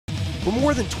For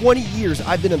more than 20 years,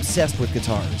 I've been obsessed with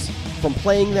guitars. From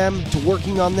playing them, to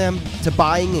working on them, to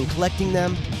buying and collecting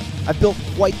them, I've built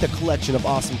quite the collection of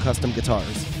awesome custom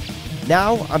guitars.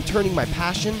 Now, I'm turning my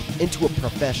passion into a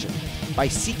profession by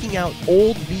seeking out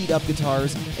old, beat-up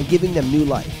guitars and giving them new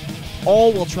life,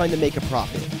 all while trying to make a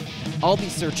profit. I'll be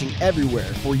searching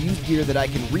everywhere for used gear that I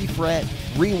can refret,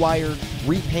 rewire,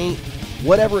 repaint,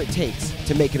 whatever it takes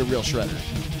to make it a real shredder.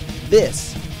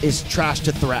 This is Trash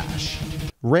to Thrash.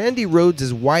 Randy Rhoads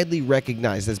is widely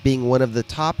recognized as being one of the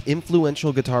top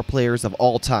influential guitar players of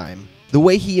all time. The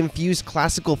way he infused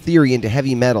classical theory into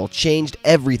heavy metal changed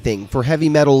everything for heavy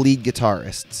metal lead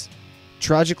guitarists.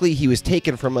 Tragically, he was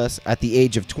taken from us at the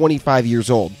age of 25 years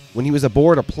old when he was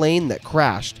aboard a plane that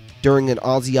crashed during an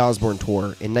Ozzy Osbourne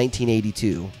tour in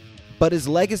 1982. But his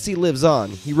legacy lives on.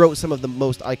 He wrote some of the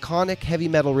most iconic heavy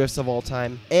metal riffs of all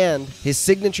time, and his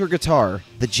signature guitar,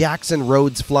 the Jackson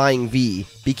Rhoads Flying V,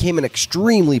 became an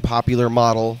extremely popular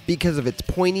model because of its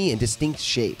pointy and distinct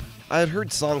shape. I had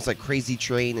heard songs like Crazy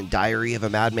Train and Diary of a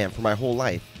Madman for my whole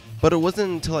life, but it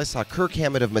wasn't until I saw Kirk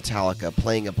Hammett of Metallica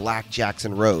playing a black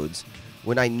Jackson Rhoads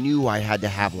when I knew I had to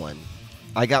have one.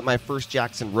 I got my first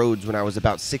Jackson Rhoads when I was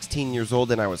about 16 years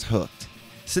old and I was hooked.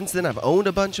 Since then I've owned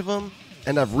a bunch of them,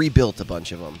 and I've rebuilt a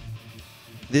bunch of them.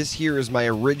 This here is my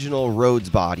original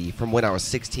Rhoads body from when I was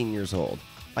 16 years old.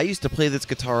 I used to play this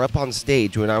guitar up on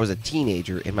stage when I was a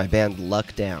teenager in my band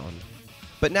Luck Down.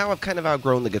 But now I've kind of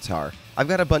outgrown the guitar. I've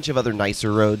got a bunch of other nicer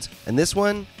Rhoads, and this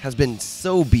one has been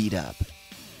so beat up.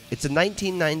 It's a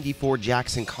 1994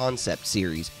 Jackson Concept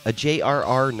Series, a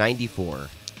JRR 94.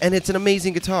 And it's an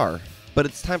amazing guitar, but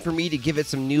it's time for me to give it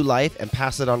some new life and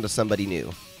pass it on to somebody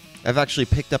new. I've actually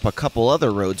picked up a couple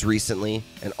other Rhoads recently,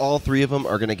 and all three of them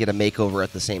are going to get a makeover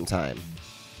at the same time.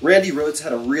 Randy Rhoads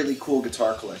had a really cool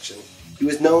guitar collection. He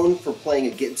was known for playing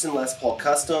a Gibson Les Paul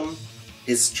Custom,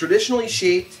 his traditionally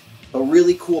shaped but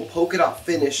really cool polka dot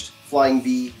finished Flying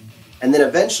V, and then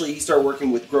eventually he started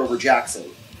working with Grover Jackson.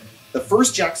 The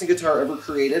first Jackson guitar ever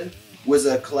created was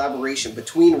a collaboration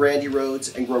between Randy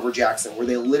Rhoads and Grover Jackson, where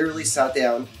they literally sat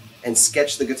down and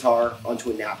sketched the guitar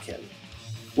onto a napkin.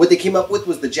 What they came up with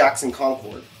was the Jackson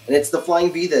Concord, and it's the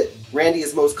Flying V that Randy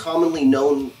is most commonly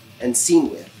known and seen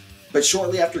with. But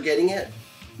shortly after getting it,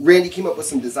 Randy came up with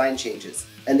some design changes,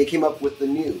 and they came up with the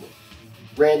new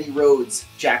Randy Rhoads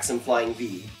Jackson Flying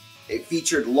V. It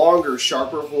featured longer,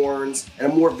 sharper horns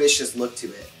and a more vicious look to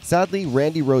it. Sadly,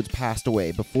 Randy Rhoads passed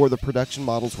away before the production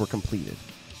models were completed,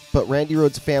 but Randy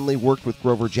Rhoads' family worked with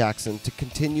Grover Jackson to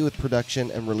continue with production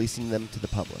and releasing them to the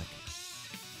public.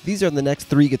 These are the next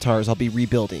three guitars I'll be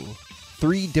rebuilding.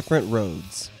 3 different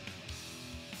Rhoads.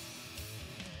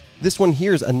 This one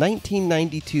here is a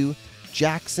 1992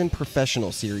 Jackson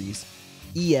Professional Series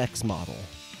EX model.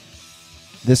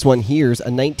 This one here is a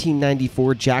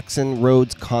 1994 Jackson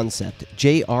Rhoads Concept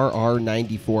JRR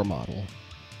 94 model.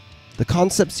 The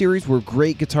Concept series were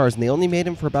great guitars and they only made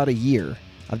them for about a year.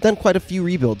 I've done quite a few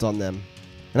rebuilds on them.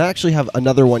 And I actually have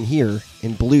another one here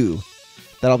in blue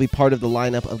that'll be part of the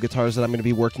lineup of guitars that I'm going to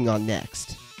be working on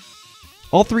next.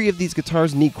 All 3 of these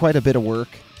guitars need quite a bit of work.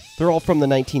 They're all from the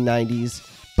 1990s,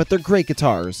 but they're great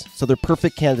guitars, so they're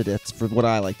perfect candidates for what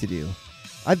I like to do.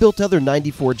 I built other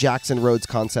 94 Jackson Rhoads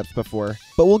Concepts before,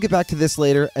 but we'll get back to this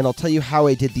later and I'll tell you how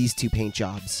I did these 2 paint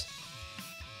jobs.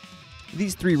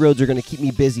 These 3 Rhoads are going to keep me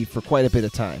busy for quite a bit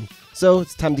of time, so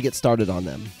it's time to get started on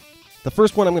them. The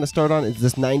first one I'm going to start on is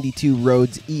this 92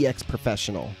 Rhoads EX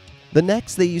Professional. The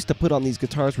necks they used to put on these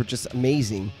guitars were just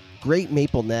amazing. Great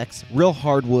maple necks, real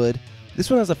hardwood. This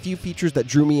one has a few features that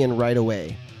drew me in right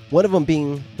away, one of them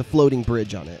being the floating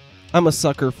bridge on it. I'm a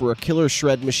sucker for a killer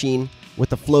shred machine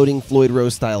with a floating Floyd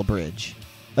Rose style bridge.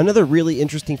 Another really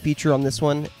interesting feature on this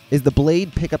one is the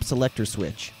blade pickup selector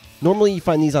switch. Normally you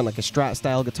find these on like a Strat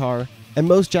style guitar, and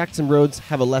most Jackson Rhoads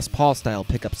have a Les Paul style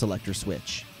pickup selector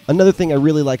switch. Another thing I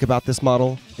really like about this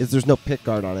model is there's no pick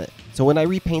guard on it, so when I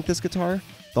repaint this guitar,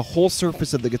 the whole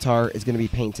surface of the guitar is going to be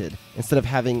painted, instead of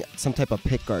having some type of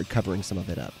pick guard covering some of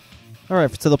it up.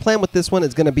 Alright, so the plan with this one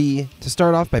is going to be to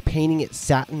start off by painting it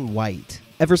satin white.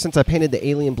 Ever since I painted the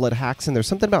Alien Blood Haxon, there's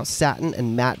something about satin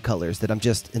and matte colors that I'm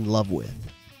just in love with.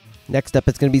 Next up,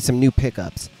 it's going to be some new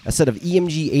pickups. A set of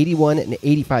EMG 81 and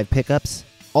 85 pickups,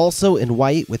 also in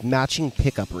white with matching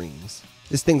pickup rings.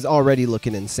 This thing's already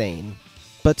looking insane.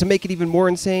 But to make it even more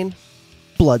insane,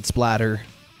 blood splatter.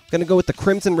 Gonna go with the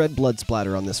crimson red blood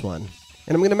splatter on this one.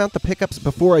 And I'm gonna mount the pickups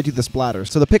before I do the splatter,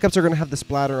 so the pickups are gonna have the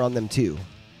splatter on them too.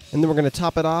 And then we're gonna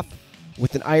top it off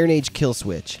with an Iron Age kill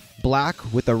switch,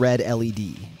 black with a red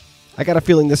LED. I got a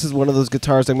feeling this is one of those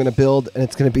guitars I'm gonna build and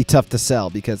it's gonna be tough to sell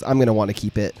because I'm gonna want to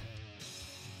keep it.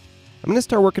 I'm going to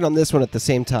start working on this one at the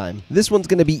same time. This one's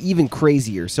going to be even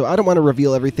crazier, so I don't want to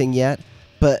reveal everything yet,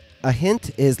 but a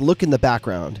hint is look in the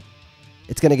background.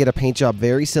 It's going to get a paint job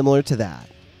very similar to that.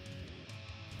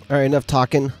 Alright, enough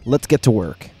talking, let's get to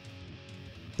work.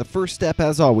 The first step,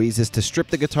 as always, is to strip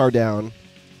the guitar down,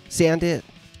 sand it,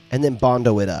 and then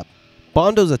Bondo it up.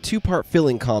 Bondo is a two-part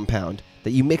filling compound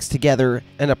that you mix together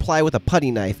and apply with a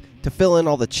putty knife to fill in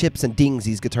all the chips and dings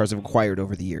these guitars have acquired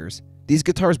over the years. These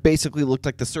guitars basically look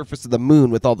like the surface of the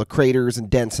moon with all the craters and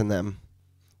dents in them.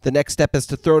 The next step is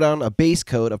to throw down a base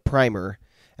coat of primer,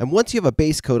 and once you have a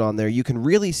base coat on there, you can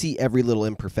really see every little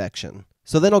imperfection.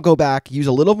 So then I'll go back, use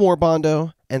a little more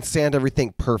Bondo, and sand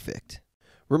everything perfect.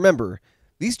 Remember,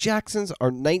 these Jacksons are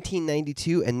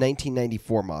 1992 and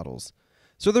 1994 models,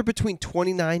 so they're between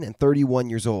 29 and 31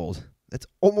 years old. That's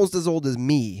almost as old as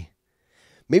me.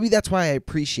 Maybe that's why I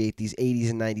appreciate these 80s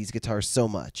and 90s guitars so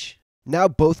much. Now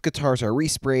both guitars are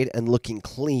resprayed and looking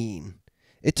clean.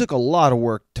 It took a lot of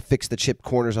work to fix the chipped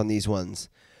corners on these ones.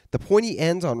 The pointy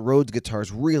ends on Rhoads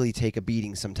guitars really take a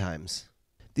beating sometimes.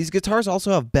 These guitars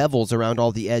also have bevels around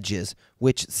all the edges,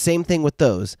 which, same thing with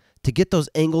those. To get those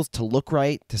angles to look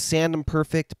right, to sand them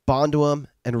perfect, Bondo them,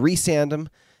 and resand them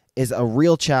is a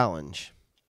real challenge.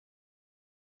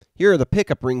 Here are the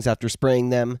pickup rings after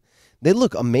spraying them. They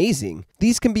look amazing.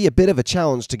 These can be a bit of a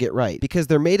challenge to get right because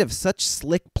they're made of such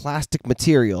slick plastic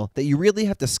material that you really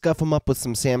have to scuff them up with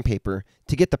some sandpaper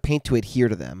to get the paint to adhere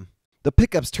to them. The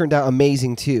pickups turned out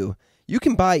amazing too. You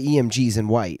can buy EMGs in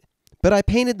white, but I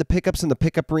painted the pickups and the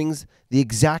pickup rings the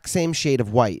exact same shade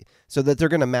of white so that they're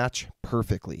going to match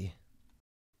perfectly.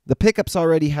 The pickups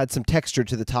already had some texture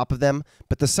to the top of them,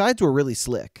 but the sides were really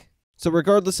slick. So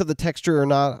regardless of the texture or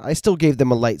not, I still gave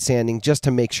them a light sanding just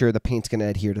to make sure the paint's going to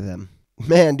adhere to them.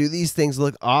 Man, do these things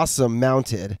look awesome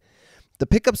mounted. The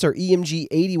pickups are EMG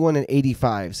 81 and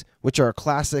 85s, which are a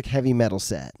classic heavy metal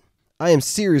set. I am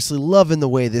seriously loving the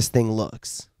way this thing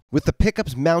looks. With the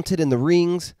pickups mounted in the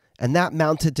rings, and that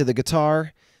mounted to the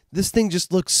guitar, this thing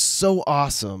just looks so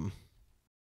awesome.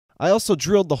 I also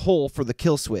drilled the hole for the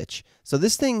kill switch, so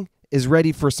this thing is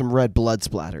ready for some red blood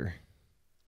splatter.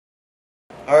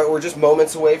 Alright, we're just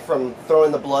moments away from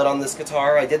throwing the blood on this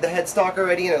guitar. I did the headstock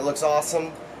already and it looks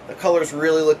awesome. The colors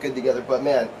really look good together, but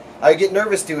man, I get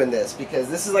nervous doing this because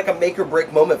this is like a make or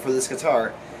break moment for this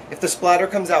guitar. If the splatter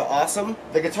comes out awesome,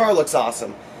 the guitar looks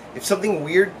awesome. If something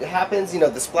weird happens,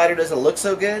 the splatter doesn't look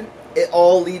so good, it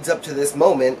all leads up to this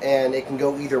moment and it can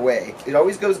go either way. It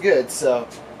always goes good, so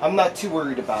I'm not too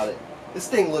worried about it. This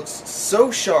thing looks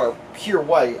so sharp, pure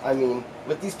white. I mean,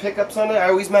 with these pickups on it, I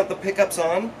always mount the pickups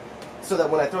on so that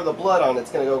when I throw the blood on,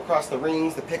 it's going to go across the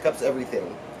rings, the pickups,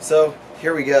 everything. So,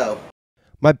 here we go.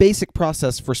 My basic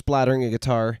process for splattering a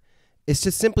guitar is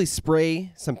to simply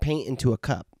spray some paint into a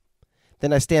cup.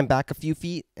 Then I stand back a few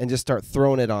feet and just start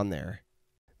throwing it on there.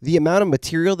 The amount of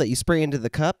material that you spray into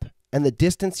the cup and the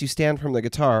distance you stand from the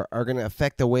guitar are going to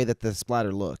affect the way that the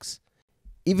splatter looks.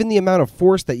 Even the amount of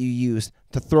force that you use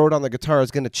to throw it on the guitar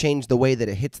is going to change the way that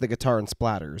it hits the guitar and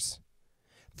splatters.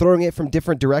 Throwing it from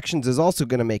different directions is also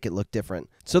going to make it look different.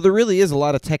 So there really is a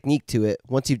lot of technique to it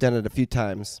once you've done it a few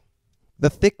times. The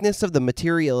thickness of the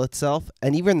material itself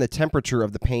and even the temperature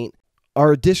of the paint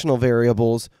are additional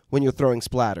variables when you're throwing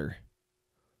splatter.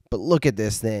 But look at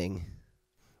this thing.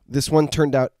 This one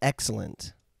turned out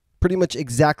excellent. Pretty much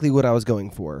exactly what I was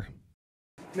going for.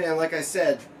 Man, like I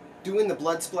said, doing the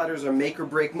blood splatters are make or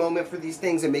break moment for these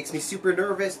things. It makes me super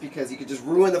nervous because you could just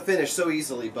ruin the finish so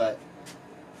easily, but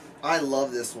I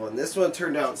love this one. This one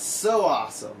turned out so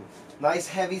awesome. Nice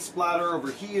heavy splatter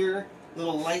over here,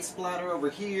 little light splatter over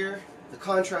here. The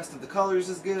contrast of the colors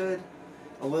is good.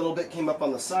 A little bit came up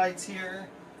on the sides here.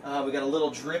 We got a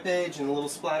little drippage and a little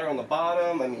splatter on the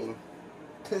bottom. I mean,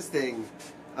 this thing,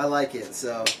 I like it.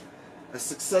 So, a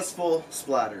successful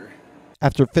splatter.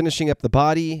 After finishing up the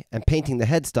body and painting the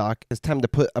headstock, it's time to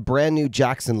put a brand new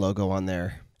Jackson logo on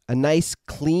there. A nice,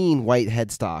 clean white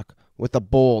headstock with a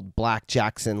bold black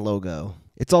Jackson logo.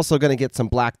 It's also going to get some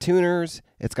black tuners.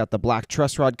 It's got the black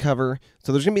truss rod cover.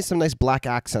 So there's going to be some nice black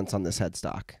accents on this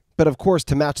headstock. But of course,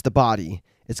 to match the body,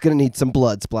 it's going to need some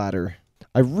blood splatter.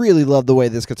 I really love the way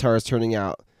this guitar is turning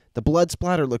out. The blood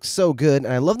splatter looks so good,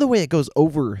 and I love the way it goes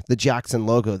over the Jackson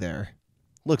logo there.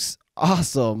 Looks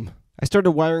awesome. I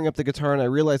started wiring up the guitar and I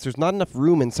realized there's not enough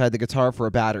room inside the guitar for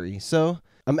a battery, so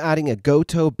I'm adding a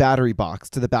Goto battery box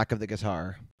to the back of the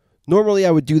guitar. Normally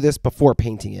I would do this before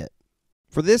painting it.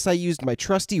 For this I used my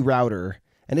trusty router,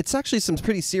 and it's actually some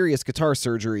pretty serious guitar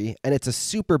surgery, and it's a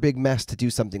super big mess to do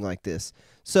something like this.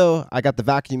 So I got the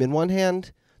vacuum in one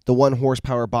hand, the 1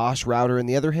 horsepower Bosch router in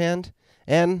the other hand,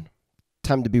 and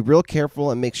time to be real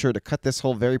careful and make sure to cut this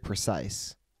hole very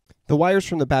precise. The wires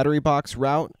from the battery box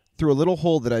route through a little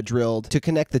hole that I drilled to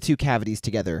connect the two cavities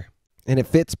together, and it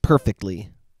fits perfectly.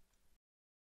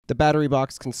 The battery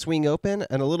box can swing open,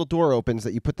 and a little door opens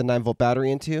that you put the 9-volt battery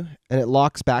into, and it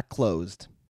locks back closed.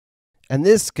 And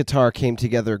this guitar came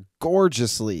together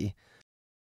gorgeously.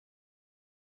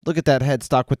 Look at that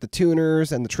headstock with the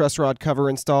tuners and the truss rod cover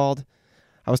installed.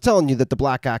 I was telling you that the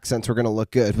black accents were going to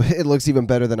look good, but it looks even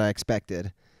better than I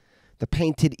expected. The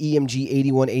painted EMG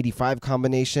 8185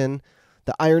 combination,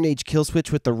 the Iron Age kill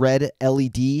switch with the red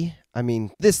LED. I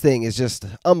mean, this thing is just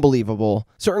unbelievable.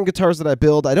 Certain guitars that I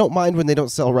build, I don't mind when they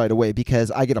don't sell right away because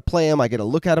I get to play them, I get to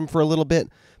look at them for a little bit,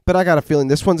 but I got a feeling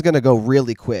this one's going to go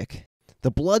really quick.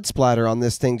 The blood splatter on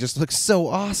this thing just looks so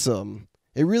awesome.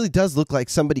 It really does look like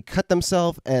somebody cut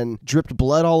themselves and dripped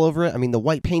blood all over it. I mean, the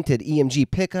white painted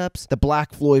EMG pickups, the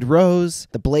black Floyd Rose,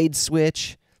 the blade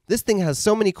switch. This thing has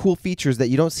so many cool features that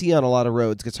you don't see on a lot of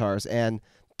Rhoads guitars, and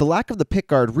the lack of the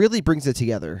pickguard really brings it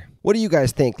together. What do you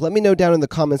guys think? Let me know down in the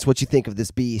comments what you think of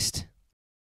this beast.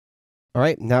 All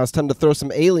right, now it's time to throw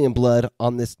some alien blood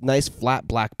on this nice flat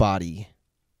black body.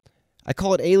 I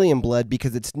call it alien blood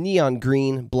because it's neon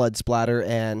green blood splatter,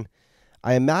 and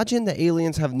I imagine the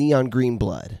aliens have neon green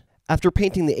blood. After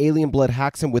painting the alien blood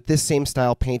Haxon with this same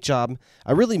style paint job,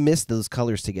 I really missed those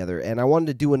colors together, and I wanted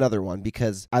to do another one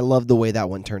because I love the way that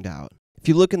one turned out. If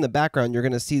you look in the background, you're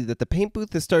going to see that the paint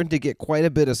booth is starting to get quite a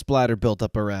bit of splatter built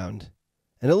up around.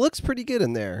 And it looks pretty good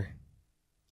in there.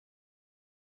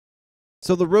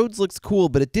 So the Rhoads looks cool,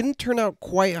 but it didn't turn out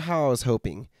quite how I was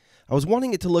hoping. I was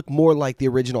wanting it to look more like the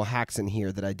original Haxon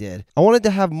here that I did. I wanted to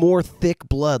have more thick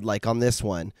blood like on this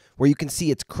one, where you can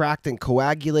see it's cracked and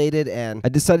coagulated, and I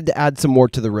decided to add some more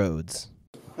to the Rhoads.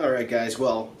 Alright guys,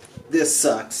 well, this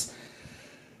sucks.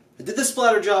 I did the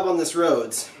splatter job on this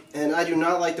Rhoads, and I do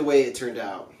not like the way it turned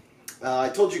out. I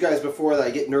told you guys before that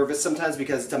I get nervous sometimes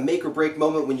because it's a make or break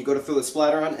moment when you go to throw the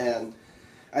splatter on, and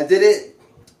I did it.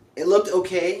 It looked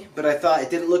okay, but I thought it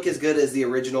didn't look as good as the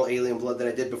original Alien Blood that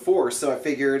I did before, so I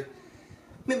figured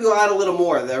maybe we'll add a little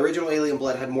more. The original Alien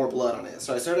Blood had more blood on it,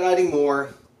 so I started adding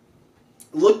more.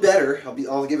 It looked better,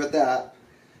 I'll give it that.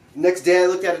 Next day I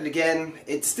looked at it again.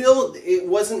 It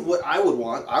wasn't what I would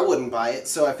want. I wouldn't buy it,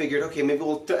 so I figured, okay, maybe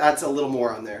we'll add a little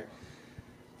more on there.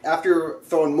 After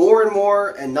throwing more and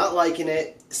more and not liking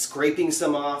it, scraping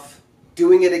some off,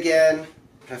 doing it again,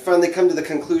 I finally come to the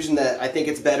conclusion that I think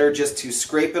it's better just to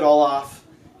scrape it all off,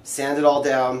 sand it all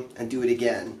down, and do it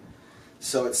again.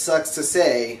 So it sucks to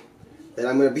say that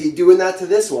I'm going to be doing that to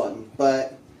this one,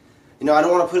 but you know, I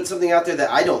don't want to put something out there that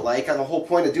I don't like. The whole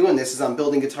point of doing this is I'm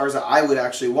building guitars that I would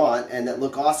actually want and that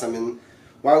look awesome, and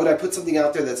why would I put something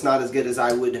out there that's not as good as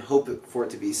I would hope for it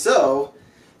to be? So,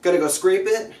 gotta go scrape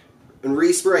it and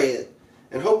respray it,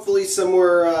 and hopefully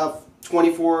somewhere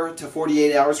 24 to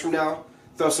 48 hours from now,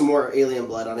 throw some more Alien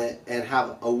Blood on it and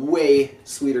have a way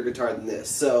sweeter guitar than this.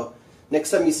 So,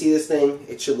 next time you see this thing,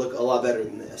 it should look a lot better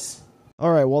than this.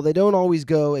 Alright, well, they don't always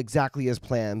go exactly as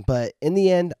planned, but in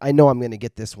the end, I know I'm going to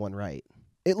get this one right.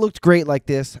 It looked great like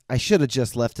this. I should have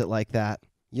just left it like that.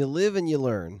 You live and you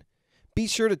learn. Be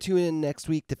sure to tune in next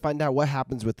week to find out what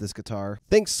happens with this guitar.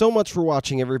 Thanks so much for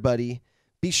watching, everybody.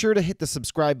 Be sure to hit the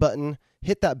subscribe button,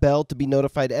 hit that bell to be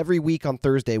notified every week on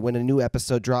Thursday when a new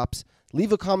episode drops.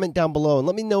 Leave a comment down below and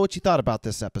let me know what you thought about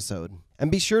this episode. And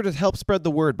be sure to help spread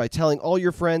the word by telling all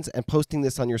your friends and posting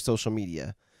this on your social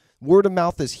media. Word of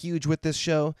mouth is huge with this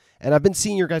show, and I've been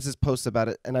seeing your guys' posts about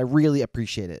it, and I really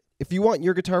appreciate it. If you want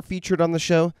your guitar featured on the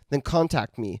show, then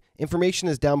contact me. Information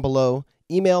is down below.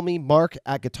 Email me,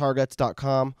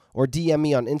 mark@guitarguts.com, or DM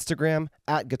me on Instagram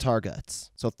 @guitarguts.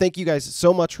 So thank you guys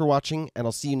so much for watching, and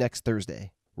I'll see you next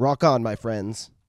Thursday. Rock on, my friends.